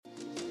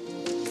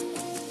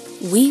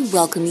We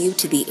welcome you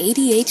to the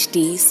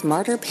ADHD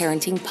Smarter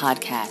Parenting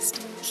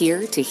Podcast.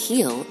 Here to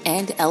heal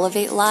and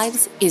elevate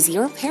lives is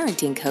your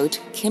parenting coach,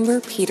 Kimber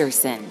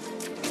Peterson.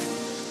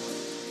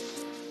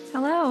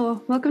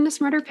 Hello, welcome to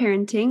Smarter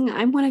Parenting.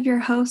 I'm one of your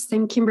hosts.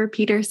 I'm Kimber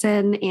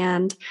Peterson,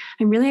 and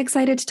I'm really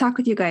excited to talk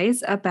with you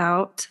guys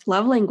about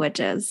love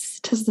languages.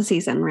 'Tis the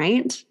season,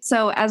 right?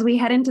 So as we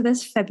head into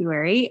this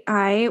February,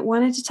 I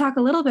wanted to talk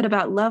a little bit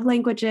about love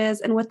languages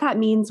and what that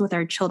means with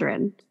our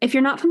children. If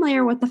you're not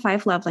familiar with the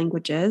 5 love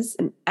languages,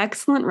 an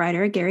excellent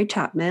writer, Gary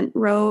Chapman,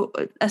 wrote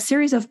a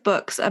series of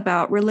books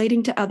about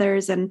relating to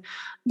others and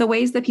the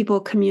ways that people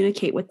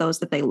communicate with those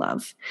that they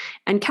love,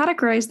 and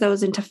categorize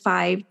those into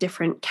 5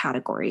 different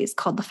categories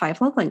called the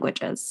 5 love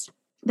languages.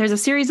 There's a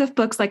series of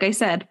books, like I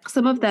said,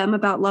 some of them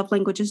about love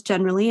languages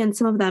generally, and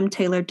some of them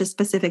tailored to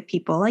specific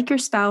people like your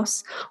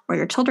spouse or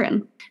your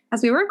children.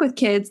 As we work with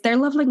kids, their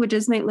love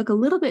languages might look a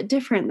little bit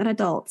different than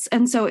adults.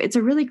 And so it's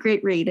a really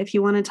great read. If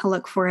you wanted to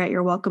look for it,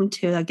 you're welcome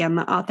to. Again,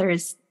 the author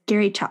is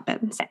Gary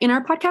Chapman. In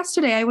our podcast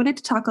today, I wanted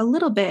to talk a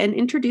little bit and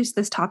introduce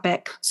this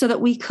topic so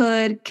that we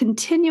could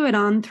continue it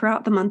on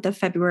throughout the month of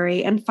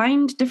February and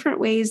find different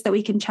ways that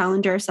we can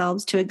challenge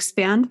ourselves to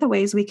expand the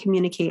ways we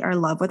communicate our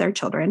love with our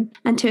children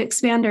and to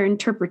expand our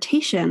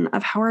interpretation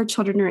of how our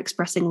children are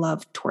expressing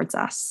love towards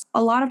us.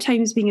 A lot of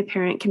times being a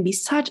parent can be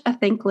such a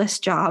thankless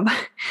job.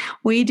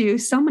 We do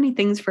so many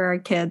things for our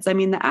kids. I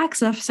mean, the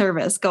acts of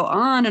service go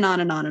on and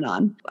on and on and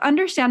on.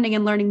 Understanding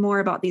and learning more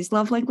about these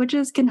love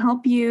languages can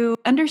help you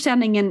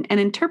understanding and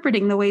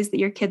interpreting the ways that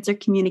your kids are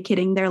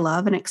communicating their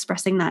love and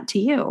expressing that to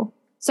you.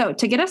 So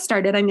to get us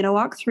started, I'm going to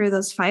walk through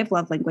those 5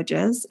 love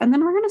languages, and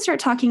then we're going to start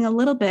talking a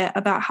little bit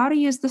about how to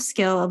use the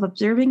skill of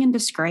observing and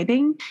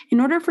describing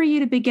in order for you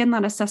to begin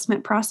that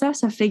assessment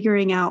process of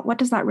figuring out what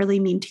does that really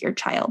mean to your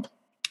child.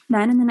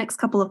 Then in the next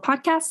couple of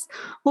podcasts,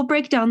 we'll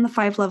break down the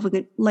 5 love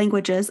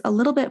languages a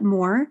little bit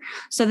more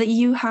so that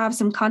you have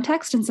some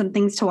context and some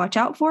things to watch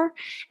out for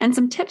and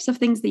some tips of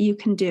things that you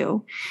can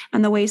do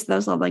and the ways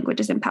those love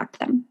languages impact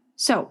them.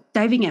 So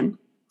diving in,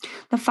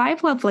 the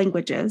 5 love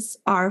languages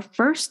are: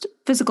 first,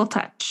 physical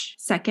touch;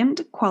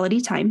 second,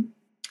 quality time;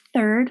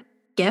 third,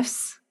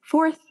 gifts;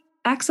 fourth,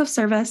 acts of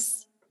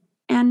service;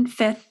 and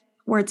fifth,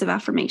 words of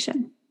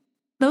affirmation.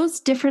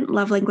 Those different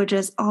love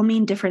languages all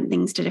mean different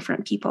things to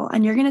different people,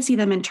 and you're going to see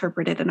them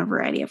interpreted in a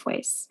variety of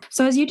ways.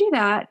 So as you do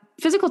that,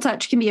 physical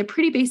touch can be a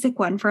pretty basic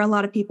one for a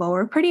lot of people.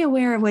 We're pretty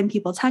aware of when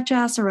people touch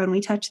us or when we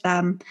touch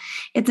them.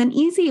 It's an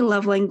easy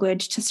love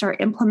language to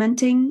start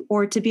implementing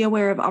or to be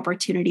aware of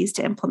opportunities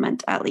to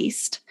implement at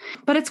least.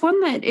 But it's one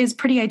that is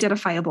pretty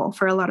identifiable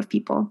for a lot of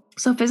people.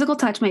 So physical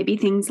touch might be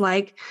things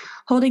like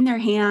holding their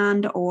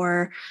hand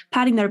or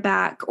patting their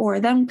back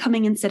or them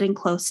coming and sitting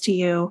close to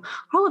you.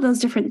 All of those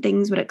different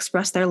things would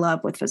express their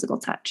love with physical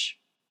touch.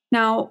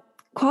 Now,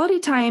 quality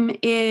time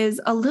is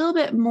a little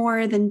bit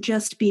more than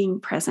just being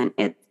present.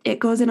 It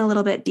goes in a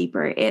little bit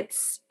deeper.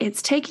 It's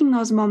taking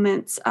those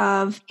moments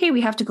of, hey,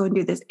 we have to go and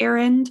do this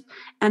errand,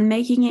 and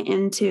making it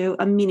into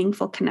a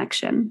meaningful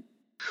connection.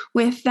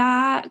 With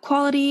that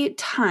quality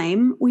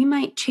time, we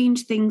might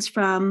change things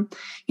from,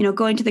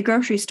 going to the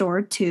grocery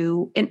store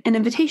to an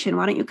invitation.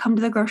 Why don't you come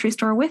to the grocery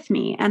store with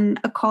me? And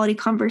a quality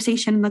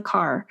conversation in the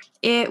car.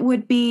 It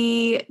would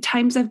be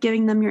times of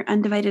giving them your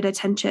undivided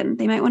attention.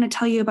 They might want to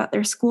tell you about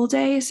their school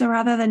day. So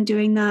rather than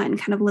doing that and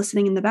kind of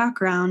listening in the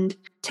background,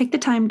 take the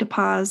time to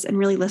pause and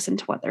really listen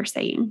to what they're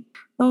saying.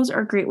 Those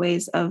are great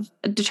ways of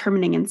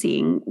determining and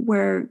seeing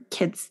where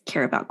kids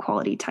care about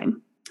quality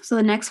time. So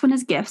the next one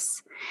is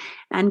gifts.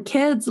 And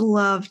kids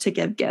love to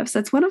give gifts.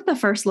 It's one of the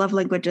first love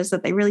languages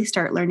that they really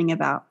start learning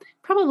about,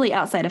 probably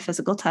outside of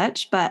physical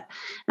touch, but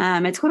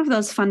it's one of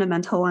those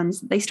fundamental ones.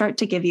 They start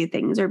to give you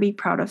things or be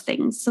proud of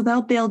things. So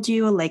they'll build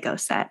you a Lego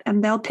set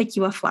and they'll pick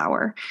you a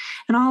flower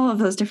and all of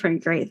those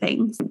different great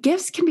things.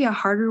 Gifts can be a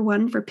harder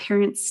one for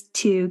parents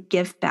to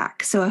give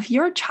back. So if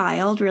your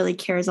child really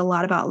cares a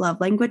lot about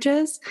love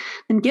languages,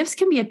 then gifts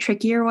can be a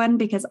trickier one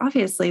because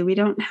obviously we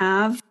don't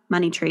have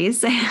money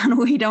trees and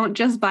we don't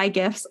just buy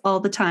gifts all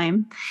the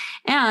time.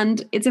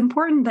 And it's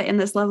important that in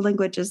this love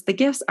languages, the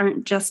gifts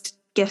aren't just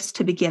gifts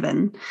to be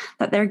given,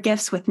 that they're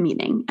gifts with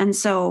meaning. And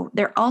so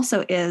there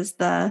also is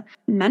the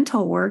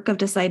mental work of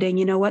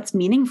deciding, what's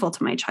meaningful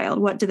to my child?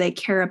 What do they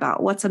care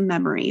about? What's a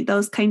memory?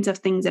 Those kinds of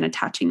things, and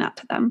attaching that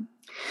to them.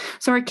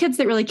 So our kids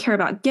that really care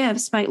about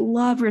gifts might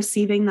love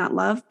receiving that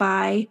love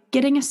by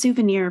getting a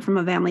souvenir from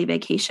a family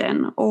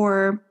vacation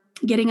or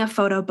getting a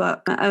photo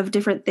book of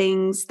different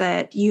things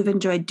that you've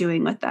enjoyed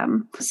doing with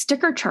them.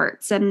 Sticker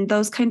charts and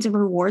those kinds of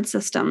reward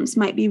systems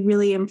might be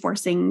really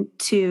enforcing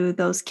to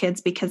those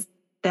kids because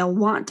they'll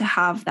want to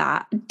have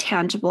that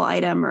tangible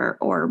item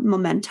or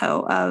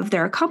memento of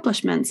their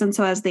accomplishments. And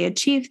so as they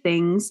achieve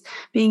things,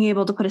 being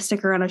able to put a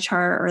sticker on a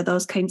chart or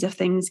those kinds of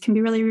things can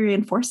be really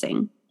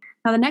reinforcing.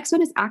 Now, the next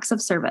one is acts of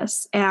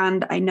service.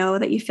 And I know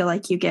that you feel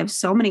like you give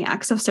so many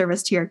acts of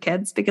service to your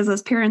kids because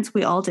as parents,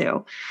 we all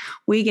do.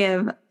 We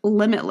give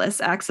limitless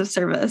acts of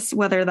service,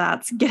 whether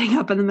that's getting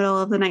up in the middle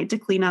of the night to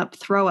clean up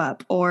throw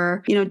up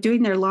or,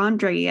 doing their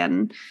laundry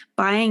and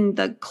buying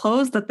the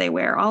clothes that they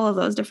wear, all of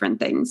those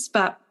different things.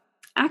 But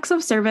Acts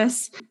of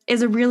service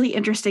is a really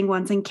interesting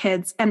one in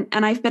kids. And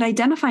I've been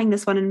identifying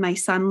this one in my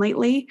son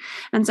lately.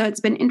 And so it's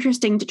been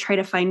interesting to try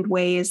to find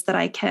ways that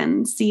I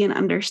can see and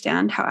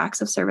understand how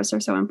acts of service are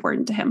so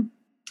important to him.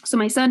 So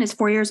my son is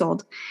 4 years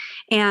old,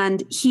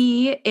 and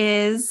he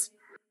is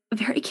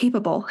very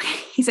capable.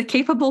 He's a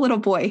capable little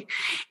boy,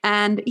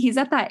 and he's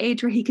at that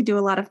age where he could do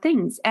a lot of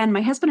things. And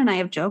my husband and I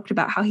have joked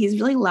about how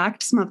he's really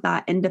lacked some of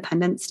that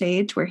independent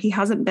stage where he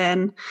hasn't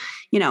been,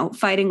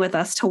 fighting with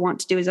us to want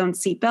to do his own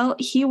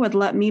seatbelt. He would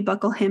let me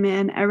buckle him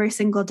in every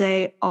single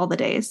day, all the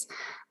days.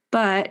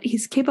 But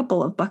he's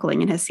capable of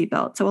buckling in his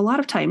seatbelt. So a lot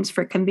of times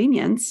for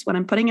convenience, when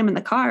I'm putting him in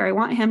the car, I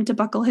want him to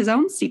buckle his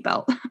own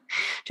seatbelt.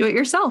 Do it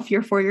yourself.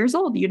 You're 4 years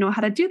old. You know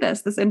how to do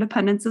this. This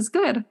independence is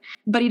good.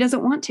 But he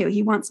doesn't want to.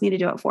 He wants me to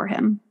do it for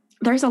him.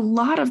 There's a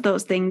lot of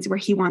those things where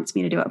he wants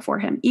me to do it for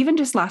him. Even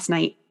just last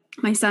night,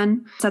 my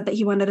son said that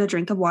he wanted a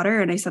drink of water,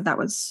 and I said that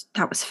was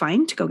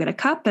fine, to go get a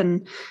cup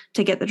and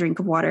to get the drink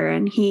of water.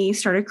 And he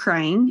started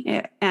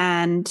crying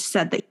and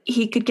said that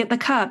he could get the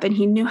cup and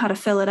he knew how to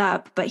fill it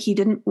up, but he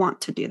didn't want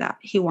to do that.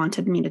 He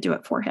wanted me to do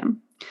it for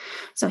him.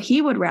 So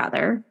he would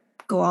rather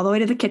go all the way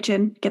to the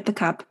kitchen, get the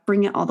cup,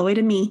 bring it all the way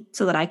to me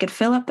so that I could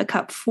fill up the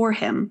cup for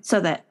him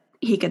so that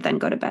he could then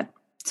go to bed.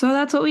 So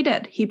that's what we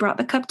did. He brought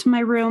the cup to my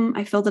room.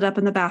 I filled it up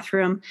in the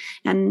bathroom,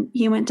 and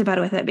he went to bed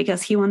with it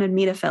because he wanted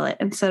me to fill it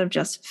instead of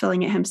just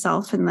filling it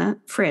himself in the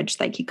fridge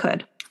like he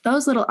could.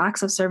 Those little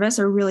acts of service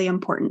are really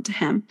important to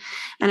him.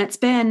 And it's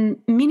been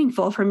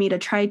meaningful for me to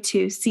try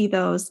to see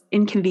those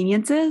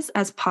inconveniences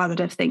as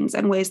positive things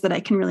and ways that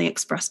I can really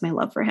express my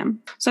love for him.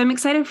 So I'm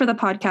excited for the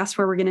podcast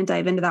where we're going to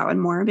dive into that one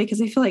more,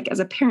 because I feel like as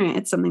a parent,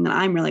 it's something that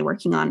I'm really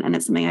working on, and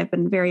it's something I've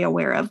been very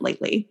aware of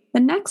lately. The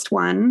next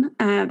one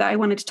that I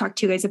wanted to talk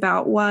to you guys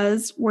about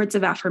was words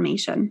of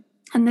affirmation.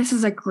 And this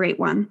is a great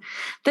one.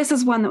 This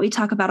is one that we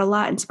talk about a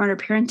lot in Smarter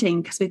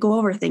Parenting because we go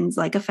over things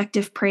like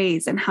effective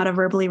praise and how to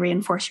verbally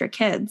reinforce your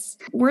kids.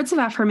 Words of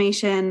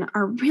affirmation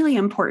are really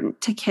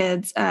important to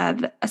kids,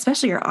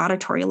 especially your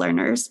auditory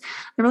learners.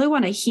 They really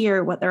want to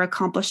hear what they're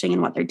accomplishing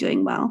and what they're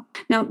doing well.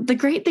 Now, the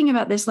great thing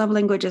about this love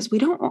language is we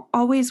don't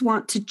always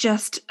want to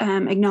just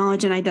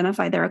acknowledge and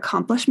identify their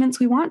accomplishments.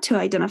 We want to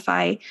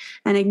identify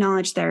and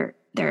acknowledge their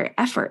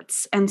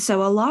efforts. And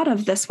so a lot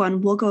of this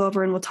one we'll go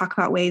over, and we'll talk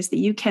about ways that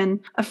you can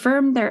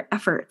affirm their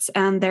efforts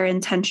and their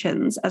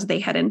intentions as they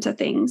head into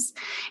things,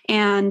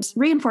 and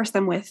reinforce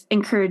them with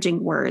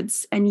encouraging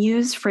words, and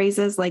use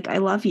phrases like I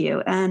love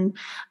you and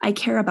I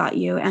care about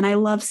you and I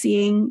love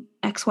seeing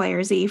X, Y,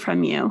 or Z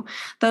from you.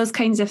 Those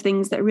kinds of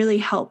things that really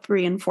help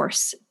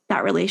reinforce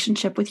that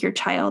relationship with your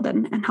child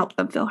and help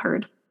them feel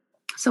heard.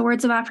 So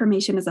words of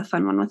affirmation is a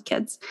fun one with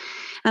kids.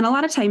 And a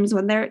lot of times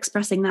when they're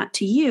expressing that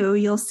to you,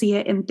 you'll see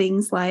it in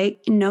things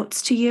like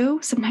notes to you.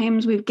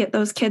 Sometimes we get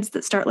those kids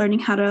that start learning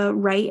how to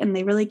write, and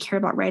they really care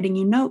about writing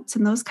you notes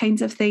and those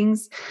kinds of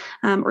things,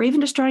 or even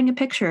just drawing a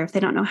picture if they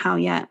don't know how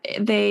yet.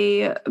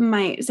 They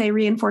might say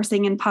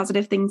reinforcing and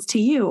positive things to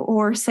you,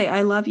 or say,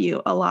 I love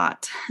you a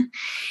lot.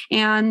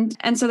 And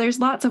so there's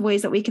lots of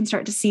ways that we can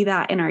start to see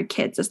that in our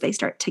kids as they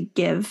start to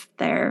give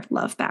their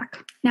love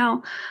back.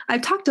 Now,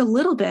 I've talked a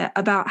little bit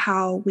about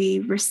how we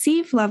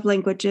receive love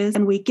languages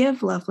and we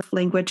give love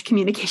language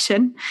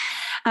communication,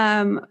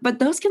 but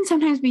those can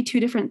sometimes be two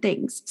different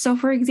things. So,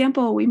 for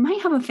example, we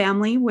might have a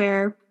family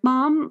where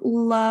mom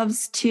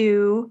loves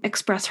to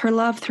express her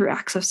love through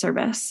acts of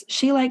service.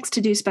 She likes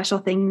to do special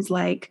things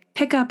like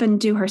pick up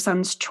and do her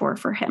son's chore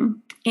for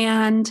him.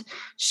 And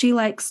she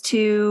likes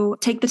to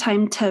take the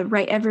time to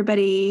write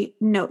everybody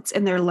notes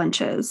in their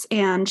lunches.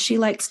 And she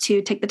likes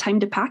to take the time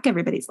to pack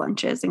everybody's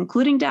lunches,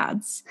 including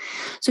dad's.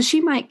 So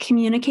she might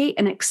communicate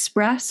and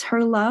express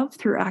her love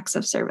through acts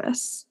of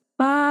service,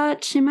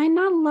 but she might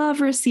not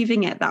love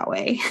receiving it that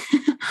way.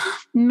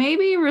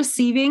 Maybe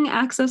receiving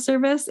acts of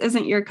service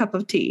isn't your cup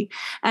of tea,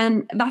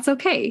 and that's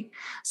okay.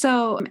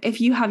 So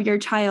if you have your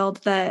child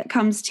that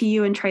comes to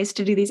you and tries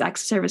to do these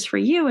acts of service for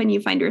you, and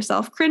you find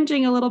yourself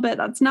cringing a little bit,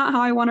 that's not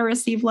how I want to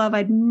receive love.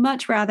 I'd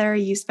much rather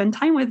you spend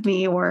time with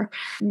me or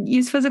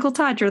use physical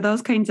touch or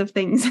those kinds of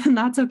things, and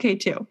that's okay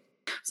too.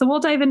 So we'll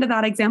dive into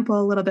that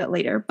example a little bit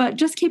later, but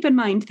just keep in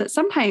mind that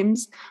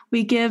sometimes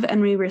we give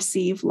and we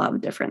receive love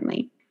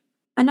differently.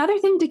 Another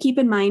thing to keep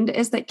in mind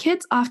is that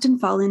kids often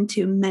fall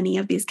into many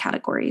of these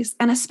categories,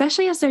 and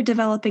especially as they're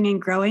developing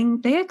and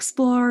growing, they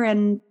explore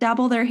and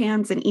dabble their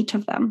hands in each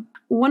of them.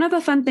 One of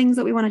the fun things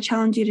that we want to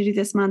challenge you to do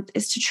this month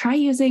is to try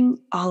using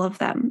all of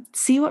them.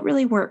 See what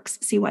really works,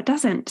 see what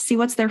doesn't, see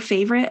what's their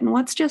favorite and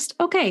what's just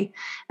okay,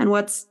 and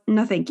what's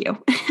no thank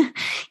you.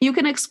 You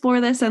can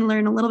explore this and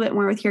learn a little bit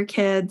more with your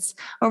kids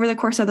over the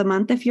course of the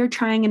month if you're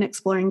trying and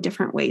exploring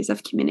different ways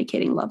of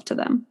communicating love to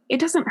them. It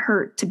doesn't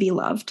hurt to be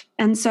loved.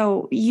 And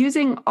so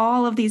using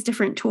all of these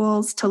different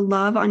tools to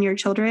love on your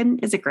children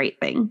is a great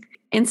thing.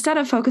 Instead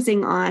of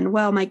focusing on,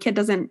 well, my kid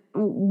doesn't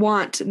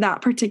want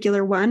that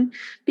particular one,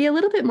 be a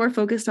little bit more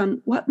focused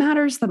on what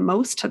matters the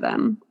most to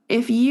them.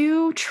 If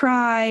you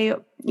try,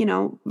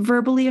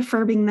 verbally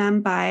affirming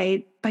them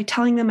by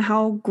telling them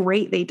how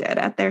great they did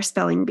at their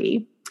spelling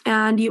bee,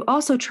 And you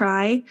also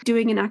try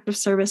doing an act of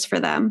service for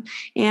them.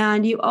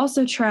 And you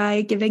also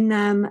try giving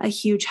them a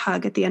huge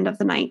hug at the end of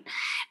the night.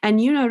 And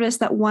you notice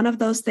that one of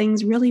those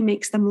things really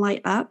makes them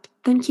light up.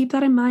 Then keep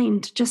that in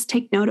mind. Just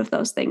take note of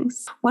those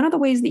things. One of the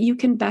ways that you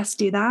can best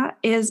do that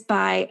is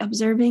by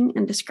observing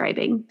and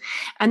describing.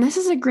 And this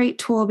is a great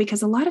tool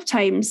because a lot of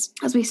times,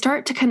 as we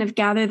start to kind of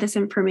gather this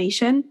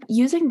information,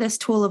 using this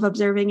tool of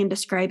observing and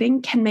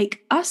describing can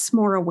make us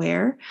more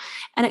aware.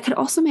 And it could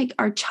also make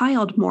our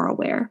child more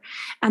aware.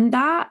 And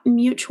that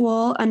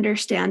mutual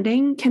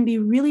understanding can be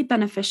really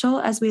beneficial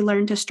as we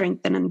learn to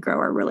strengthen and grow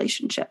our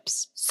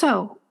relationships.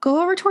 So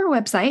go over to our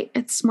website,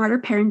 it's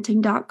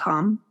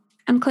smarterparenting.com,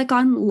 and click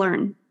on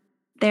Learn.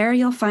 There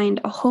you'll find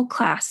a whole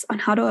class on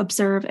how to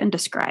observe and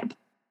describe.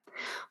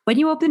 When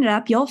you open it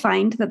up, you'll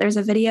find that there's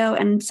a video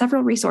and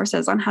several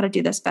resources on how to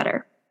do this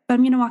better. But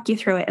I'm going to walk you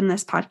through it in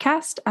this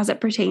podcast as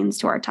it pertains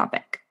to our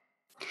topic.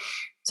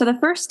 So the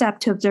first step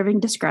to observing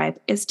describe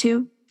is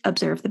to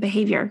observe the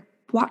behavior.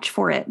 Watch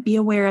for it, be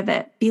aware of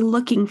it, be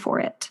looking for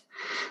it.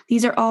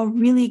 These are all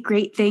really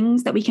great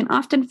things that we can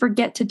often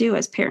forget to do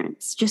as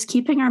parents, just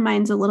keeping our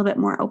minds a little bit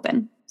more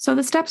open. So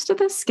the steps to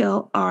this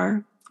skill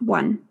are: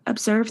 1,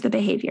 observe the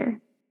behavior.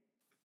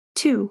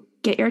 2,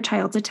 get your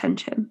child's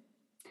attention.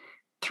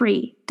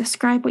 3,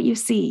 describe what you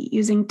see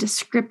using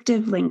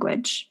descriptive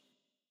language.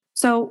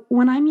 So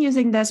when I'm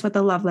using this with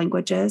the love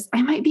languages,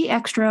 I might be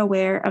extra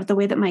aware of the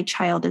way that my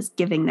child is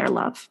giving their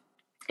love.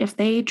 If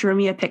they drew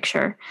me a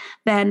picture,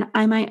 then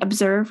I might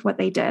observe what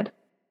they did.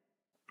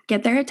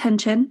 Get their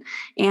attention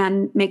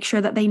and make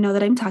sure that they know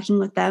that I'm talking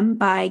with them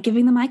by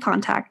giving them eye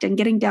contact and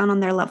getting down on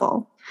their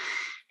level.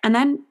 And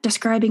then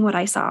describing what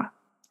I saw.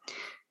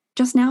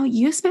 Just now,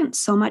 you spent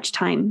so much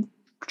time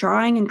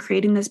drawing and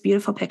creating this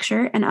beautiful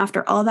picture, and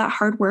after all that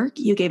hard work,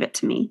 you gave it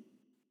to me.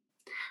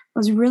 I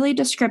was really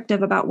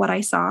descriptive about what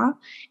I saw,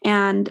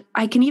 and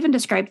I can even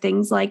describe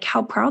things like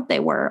how proud they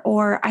were,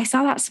 or I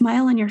saw that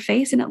smile on your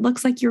face, and it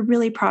looks like you're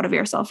really proud of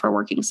yourself for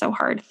working so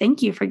hard.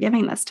 Thank you for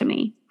giving this to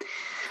me.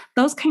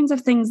 Those kinds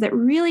of things that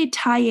really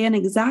tie in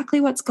exactly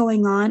what's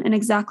going on and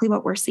exactly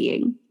what we're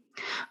seeing.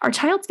 Our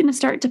child's going to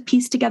start to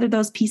piece together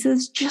those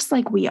pieces just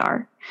like we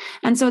are.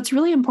 And so it's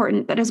really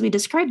important that as we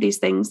describe these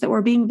things, that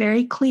we're being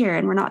very clear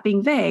and we're not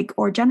being vague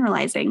or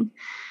generalizing.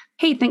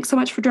 Hey, thanks so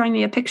much for drawing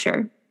me a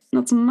picture.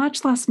 That's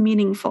much less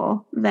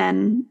meaningful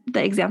than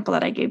the example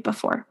that I gave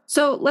before.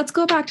 So let's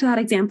go back to that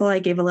example I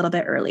gave a little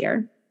bit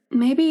earlier.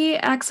 Maybe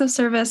acts of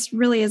service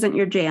really isn't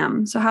your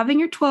jam. So having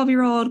your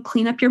 12-year-old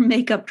clean up your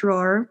makeup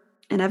drawer,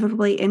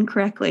 inevitably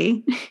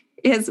incorrectly,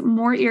 is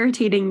more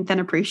irritating than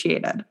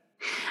appreciated.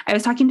 I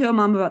was talking to a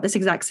mom about this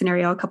exact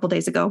scenario a couple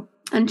days ago,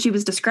 and she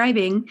was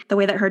describing the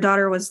way that her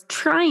daughter was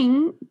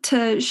trying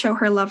to show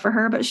her love for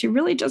her, but she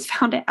really just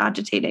found it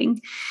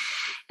agitating.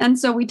 And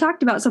so we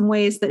talked about some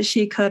ways that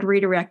she could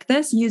redirect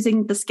this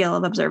using the skill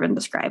of observe and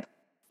describe.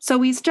 So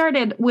we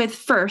started with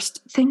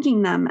first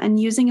thanking them and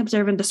using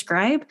observe and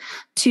describe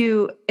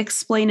to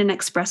explain and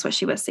express what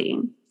she was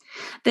seeing.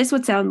 This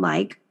would sound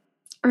like,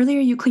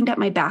 earlier you cleaned up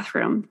my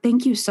bathroom.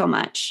 Thank you so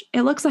much.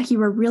 It looks like you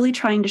were really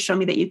trying to show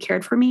me that you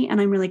cared for me, and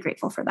I'm really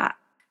grateful for that.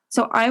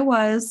 So I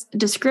was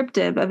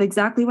descriptive of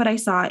exactly what I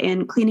saw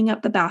in cleaning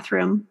up the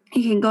bathroom.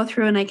 You can go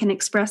through and I can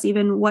express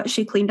even what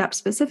she cleaned up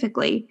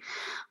specifically.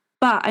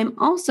 But I'm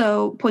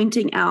also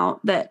pointing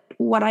out that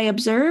what I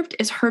observed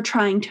is her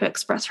trying to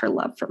express her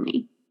love for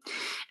me.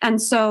 And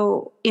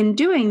so in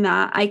doing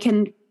that, I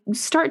can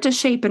start to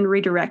shape and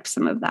redirect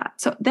some of that.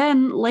 So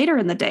then later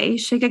in the day,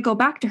 she could go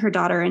back to her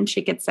daughter and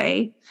she could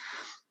say,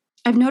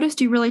 I've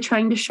noticed you really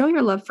trying to show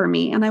your love for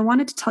me, and I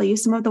wanted to tell you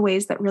some of the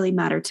ways that really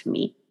matter to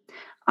me.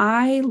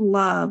 I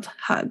love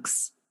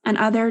hugs and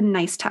other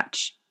nice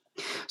touch.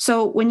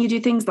 So when you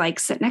do things like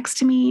sit next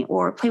to me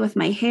or play with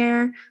my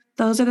hair,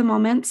 those are the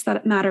moments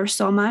that matter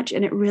so much,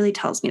 and it really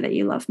tells me that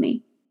you love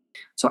me.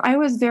 So I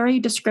was very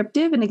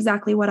descriptive in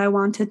exactly what I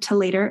wanted to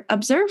later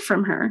observe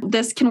from her.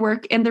 This can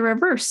work in the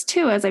reverse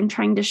too, as I'm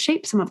trying to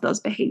shape some of those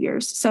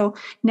behaviors. So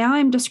now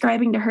I'm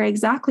describing to her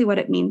exactly what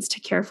it means to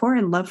care for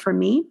and love for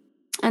me.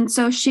 And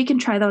so she can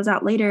try those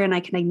out later and I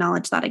can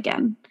acknowledge that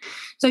again.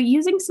 So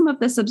using some of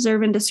this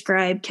observe and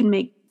describe can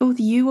make both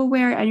you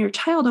aware and your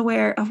child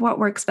aware of what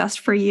works best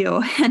for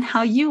you and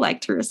how you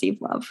like to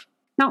receive love.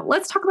 Now,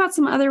 let's talk about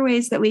some other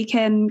ways that we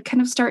can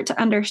kind of start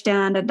to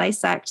understand and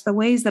dissect the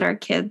ways that our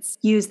kids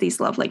use these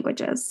love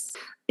languages.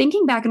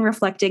 Thinking back and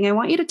reflecting, I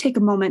want you to take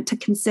a moment to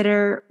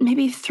consider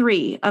maybe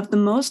 3 of the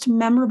most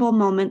memorable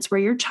moments where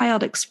your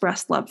child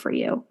expressed love for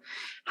you.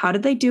 How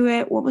did they do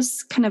it? What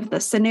was kind of the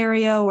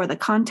scenario or the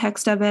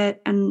context of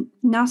it? And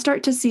now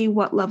start to see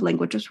what love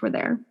languages were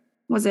there.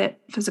 Was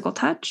it physical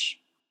touch,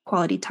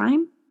 quality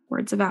time,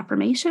 words of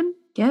affirmation,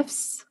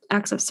 gifts,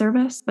 acts of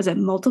service? Was it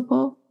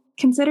multiple?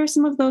 Consider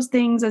some of those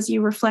things as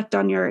you reflect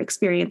on your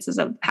experiences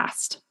of the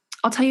past.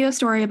 I'll tell you a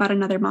story about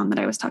another mom that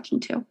I was talking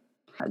to.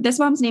 This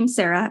mom's named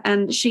Sarah,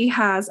 and she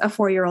has a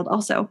 4-year-old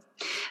also.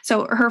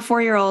 So her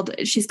 4-year-old,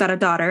 she's got a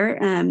daughter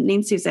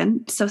named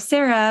Susan. So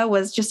Sarah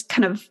was just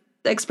kind of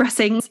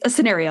expressing a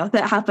scenario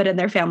that happened in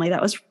their family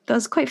that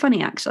was quite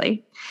funny,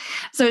 actually.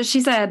 So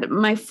she said,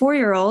 my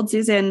 4-year-old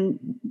Susan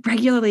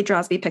regularly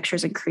draws me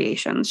pictures and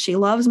creations. She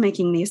loves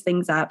making these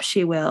things up.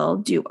 She will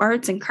do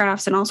arts and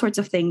crafts and all sorts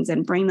of things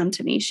and bring them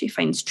to me. She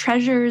finds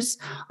treasures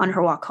on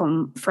her walk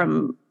home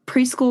from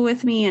preschool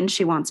with me, and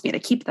she wants me to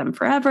keep them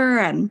forever.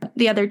 And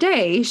the other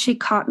day, she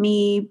caught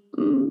me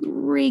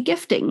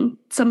regifting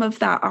some of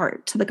that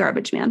art to the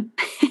garbage man.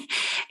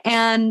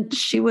 And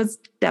she was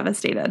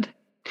devastated.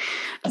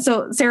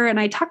 So Sarah and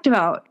I talked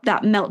about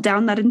that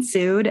meltdown that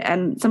ensued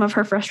and some of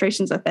her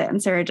frustrations with it.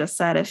 And Sarah just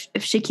said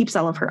if she keeps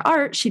all of her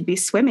art, she'd be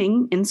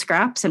swimming in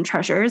scraps and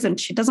treasures, and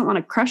she doesn't want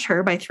to crush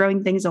her by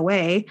throwing things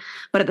away.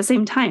 But at the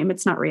same time,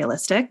 it's not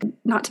realistic.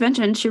 Not to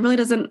mention, she really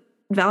doesn't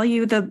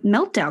value the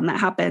meltdown that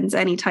happens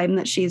anytime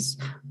that she's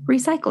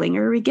recycling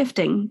or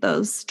regifting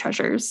those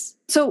treasures.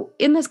 So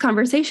in this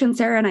conversation,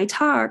 Sarah and I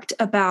talked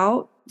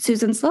about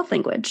Susan's love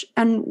language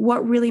and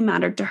what really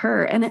mattered to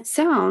her. And it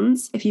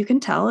sounds, if you can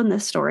tell in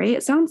this story,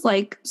 it sounds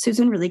like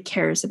Susan really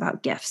cares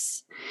about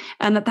gifts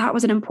and that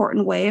was an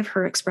important way of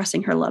her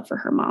expressing her love for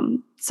her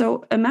mom.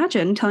 So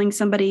imagine telling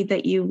somebody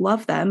that you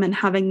love them and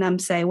having them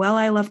say, well,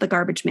 I love the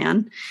garbage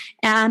man,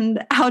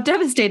 and how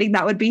devastating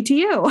that would be to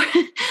you.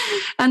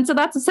 And so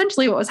that's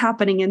essentially what was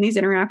happening in these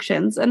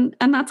interactions. And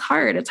that's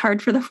hard. It's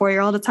hard for the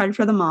 4-year-old. It's hard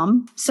for the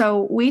mom.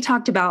 So we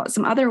talked about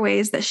some other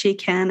ways that she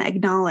can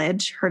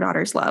acknowledge her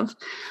daughter's love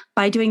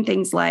by doing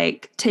things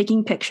like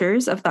taking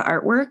pictures of the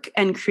artwork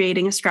and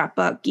creating a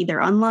scrapbook,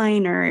 either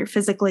online or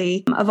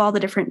physically, of all the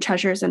different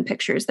treasures and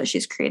pictures that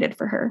she's created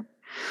for her.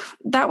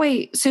 That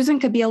way, Susan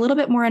could be a little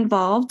bit more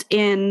involved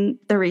in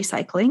the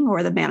recycling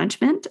or the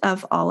management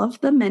of all of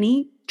the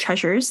many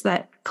treasures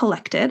that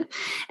collected.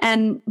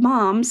 And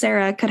mom,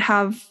 Sarah, could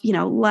have,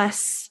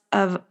 less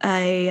of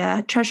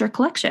a treasure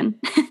collection.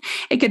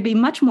 It could be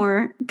much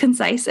more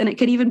concise, and it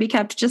could even be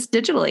kept just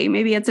digitally.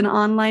 Maybe it's an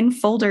online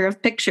folder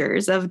of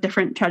pictures of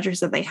different treasures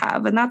that they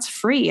have, and that's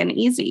free and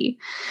easy.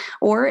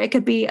 Or it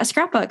could be a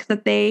scrapbook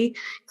that they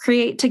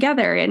create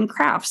together in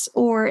crafts,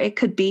 or it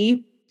could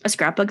be a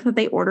scrapbook that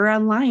they order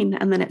online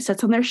and then it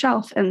sits on their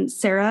shelf, and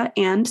Sarah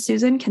and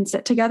Susan can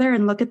sit together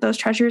and look at those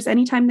treasures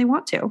anytime they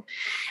want to.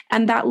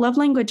 And that love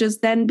language is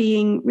then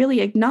being really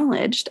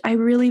acknowledged. I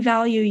really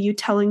value you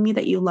telling me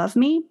that you love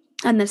me,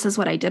 and this is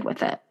what I did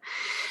with it.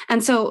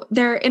 And so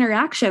their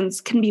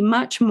interactions can be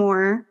much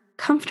more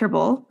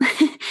comfortable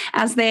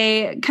as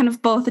they kind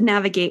of both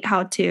navigate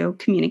how to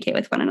communicate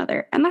with one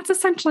another. And that's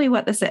essentially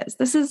what this is.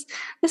 This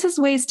is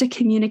ways to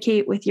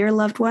communicate with your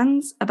loved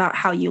ones about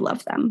how you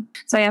love them.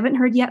 So I haven't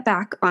heard yet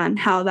back on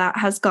how that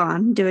has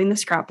gone doing the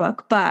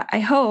scrapbook, but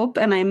I hope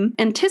and I'm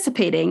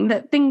anticipating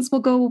that things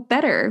will go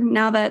better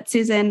now that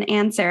Susan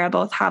and Sarah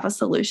both have a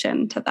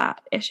solution to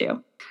that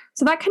issue.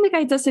 So that kind of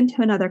guides us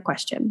into another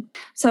question.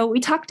 So we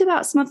talked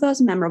about some of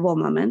those memorable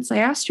moments. I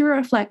asked you to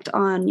reflect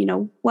on,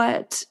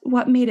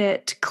 what made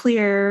it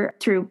clear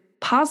through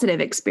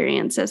positive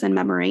experiences and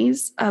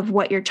memories of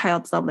what your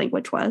child's love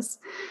language was.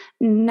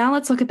 Now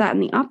let's look at that in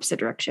the opposite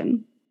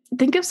direction.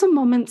 Think of some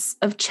moments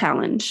of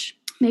challenge.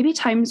 Maybe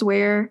times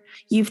where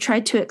you've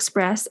tried to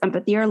express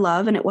empathy or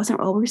love and it wasn't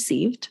well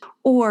received,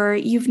 or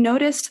you've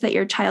noticed that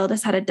your child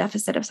has had a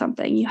deficit of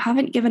something. You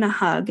haven't given a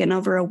hug in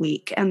over a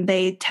week and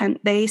they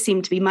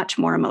seem to be much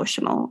more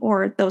emotional,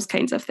 or those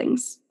kinds of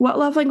things. What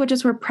love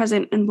languages were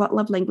present and what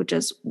love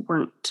languages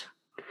weren't?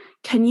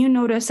 Can you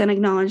notice and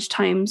acknowledge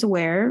times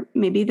where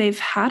maybe they've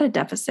had a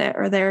deficit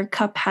or their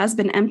cup has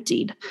been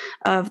emptied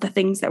of the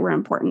things that were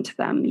important to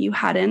them? You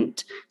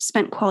hadn't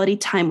spent quality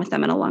time with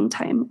them in a long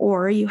time,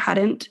 or you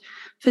hadn't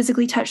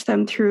physically touched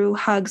them through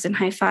hugs and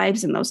high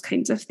fives and those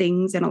kinds of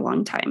things in a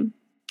long time.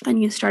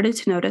 And you started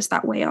to notice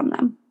that weigh on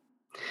them.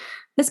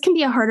 This can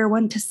be a harder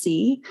one to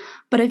see,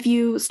 but if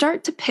you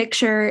start to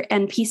picture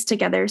and piece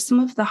together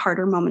some of the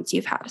harder moments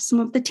you've had, some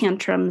of the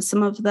tantrums,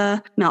 some of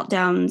the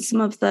meltdowns,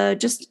 some of the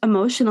just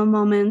emotional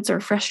moments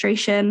or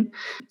frustration,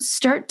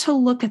 start to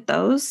look at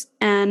those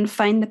and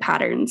find the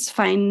patterns,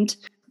 find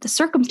the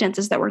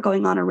circumstances that were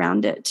going on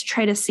around it to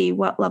try to see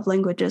what love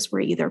languages were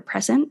either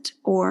present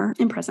or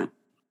present.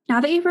 Now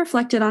that you've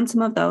reflected on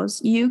some of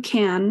those, you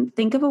can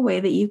think of a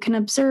way that you can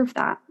observe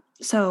that.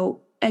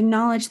 So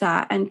acknowledge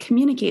that and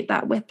communicate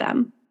that with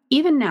them.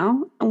 Even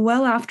now,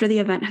 well after the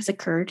event has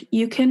occurred,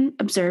 you can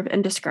observe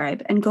and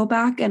describe and go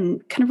back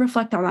and kind of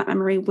reflect on that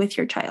memory with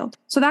your child.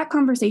 So that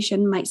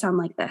conversation might sound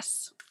like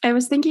this. I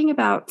was thinking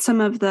about some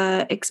of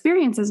the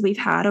experiences we've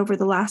had over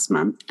the last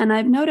month, and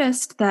I've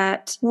noticed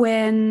that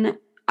when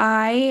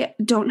I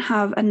don't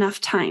have enough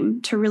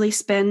time to really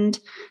spend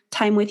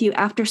time with you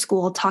after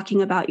school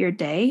talking about your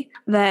day,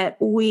 that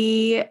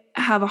we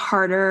have a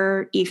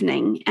harder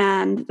evening,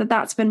 and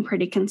that's been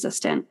pretty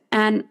consistent.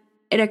 And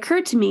it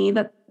occurred to me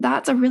that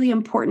that's a really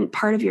important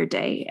part of your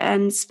day,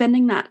 and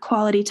spending that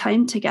quality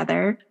time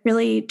together,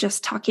 really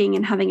just talking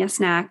and having a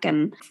snack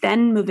and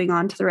then moving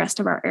on to the rest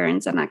of our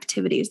errands and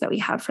activities that we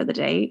have for the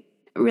day,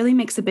 really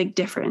makes a big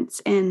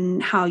difference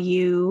in how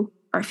you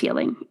are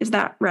feeling. Is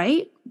that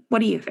right? What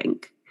do you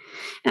think?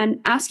 and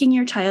asking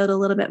your child a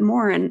little bit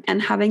more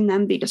and having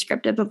them be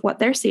descriptive of what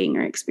they're seeing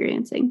or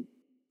experiencing.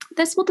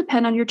 This will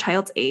depend on your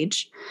child's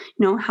age.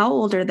 How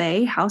old are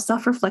they? How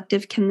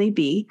self-reflective can they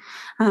be?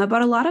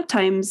 But a lot of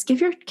times, give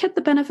your kid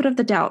the benefit of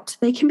the doubt.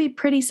 They can be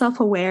pretty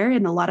self-aware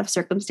in a lot of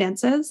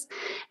circumstances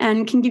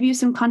and can give you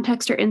some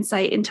context or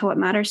insight into what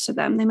matters to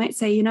them. They might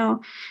say,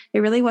 it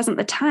really wasn't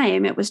the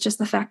time. It was just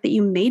the fact that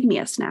you made me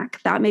a snack.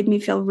 That made me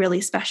feel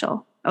really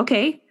special.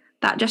 Okay,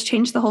 that just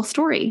changed the whole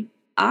story.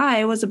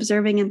 I was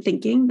observing and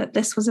thinking that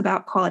this was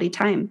about quality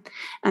time,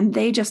 and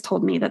they just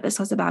told me that this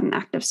was about an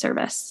act of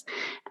service.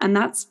 And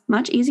that's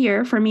much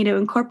easier for me to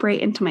incorporate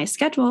into my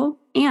schedule.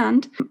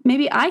 And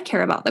maybe I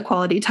care about the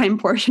quality time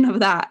portion of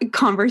that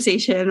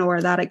conversation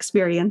or that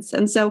experience.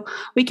 And so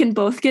we can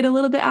both get a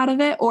little bit out of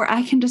it, or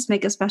I can just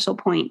make a special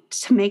point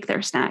to make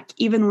their snack,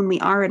 even when we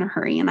are in a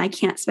hurry and I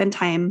can't spend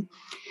time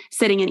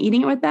sitting and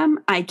eating it with them.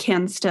 I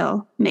can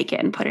still make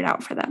it and put it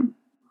out for them.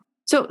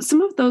 So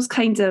some of those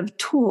kinds of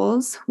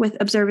tools with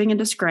observing and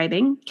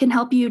describing can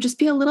help you just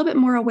be a little bit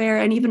more aware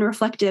and even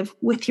reflective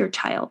with your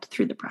child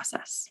through the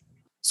process.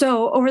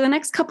 So over the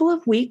next couple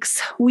of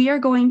weeks, we are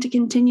going to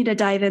continue to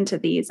dive into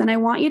these. And I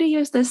want you to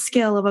use this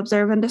skill of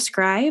observe and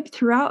describe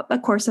throughout the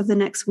course of the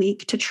next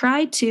week to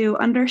try to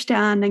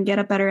understand and get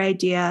a better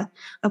idea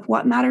of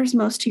what matters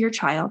most to your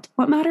child,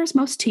 what matters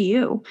most to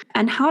you,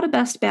 and how to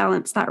best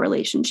balance that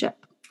relationship.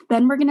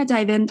 Then we're going to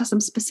dive into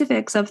some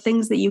specifics of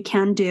things that you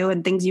can do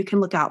and things you can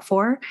look out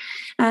for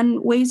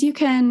and ways you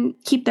can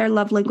keep their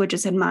love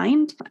languages in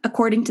mind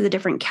according to the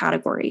different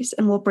categories.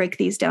 And we'll break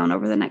these down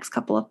over the next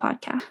couple of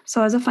podcasts.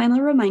 So as a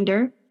final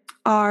reminder,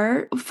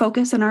 our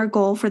focus and our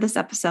goal for this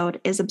episode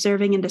is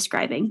observing and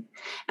describing.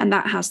 And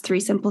that has 3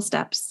 simple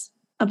steps.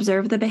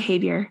 Observe the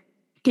behavior,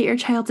 get your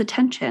child's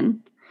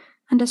attention,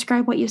 and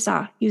describe what you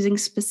saw using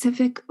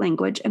specific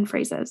language and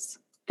phrases.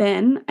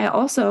 Then I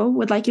also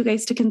would like you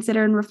guys to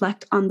consider and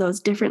reflect on those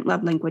different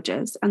love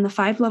languages. And the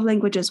 5 love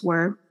languages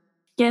were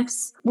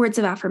gifts, words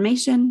of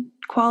affirmation,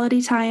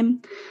 quality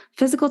time,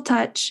 physical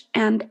touch,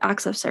 and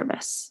acts of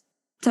service.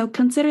 So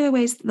consider the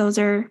ways those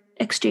are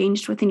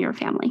exchanged within your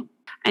family.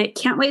 I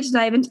can't wait to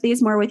dive into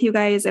these more with you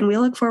guys, and we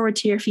look forward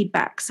to your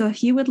feedback. So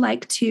if you would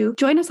like to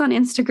join us on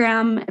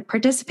Instagram,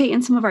 participate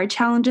in some of our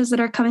challenges that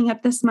are coming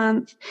up this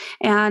month,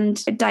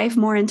 and dive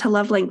more into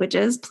love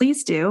languages,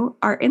 please do.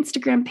 Our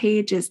Instagram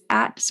page is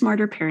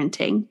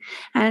 @SmarterParenting,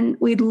 and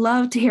we'd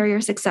love to hear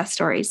your success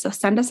stories. So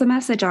send us a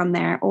message on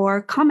there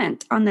or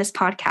comment on this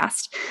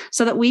podcast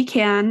so that we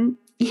can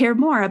hear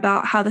more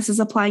about how this is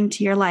applying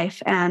to your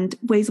life and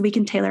ways we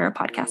can tailor a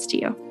podcast to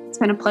you. It's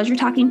been a pleasure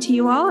talking to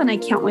you all, and I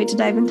can't wait to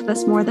dive into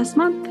this more this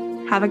month.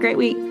 Have a great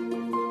week.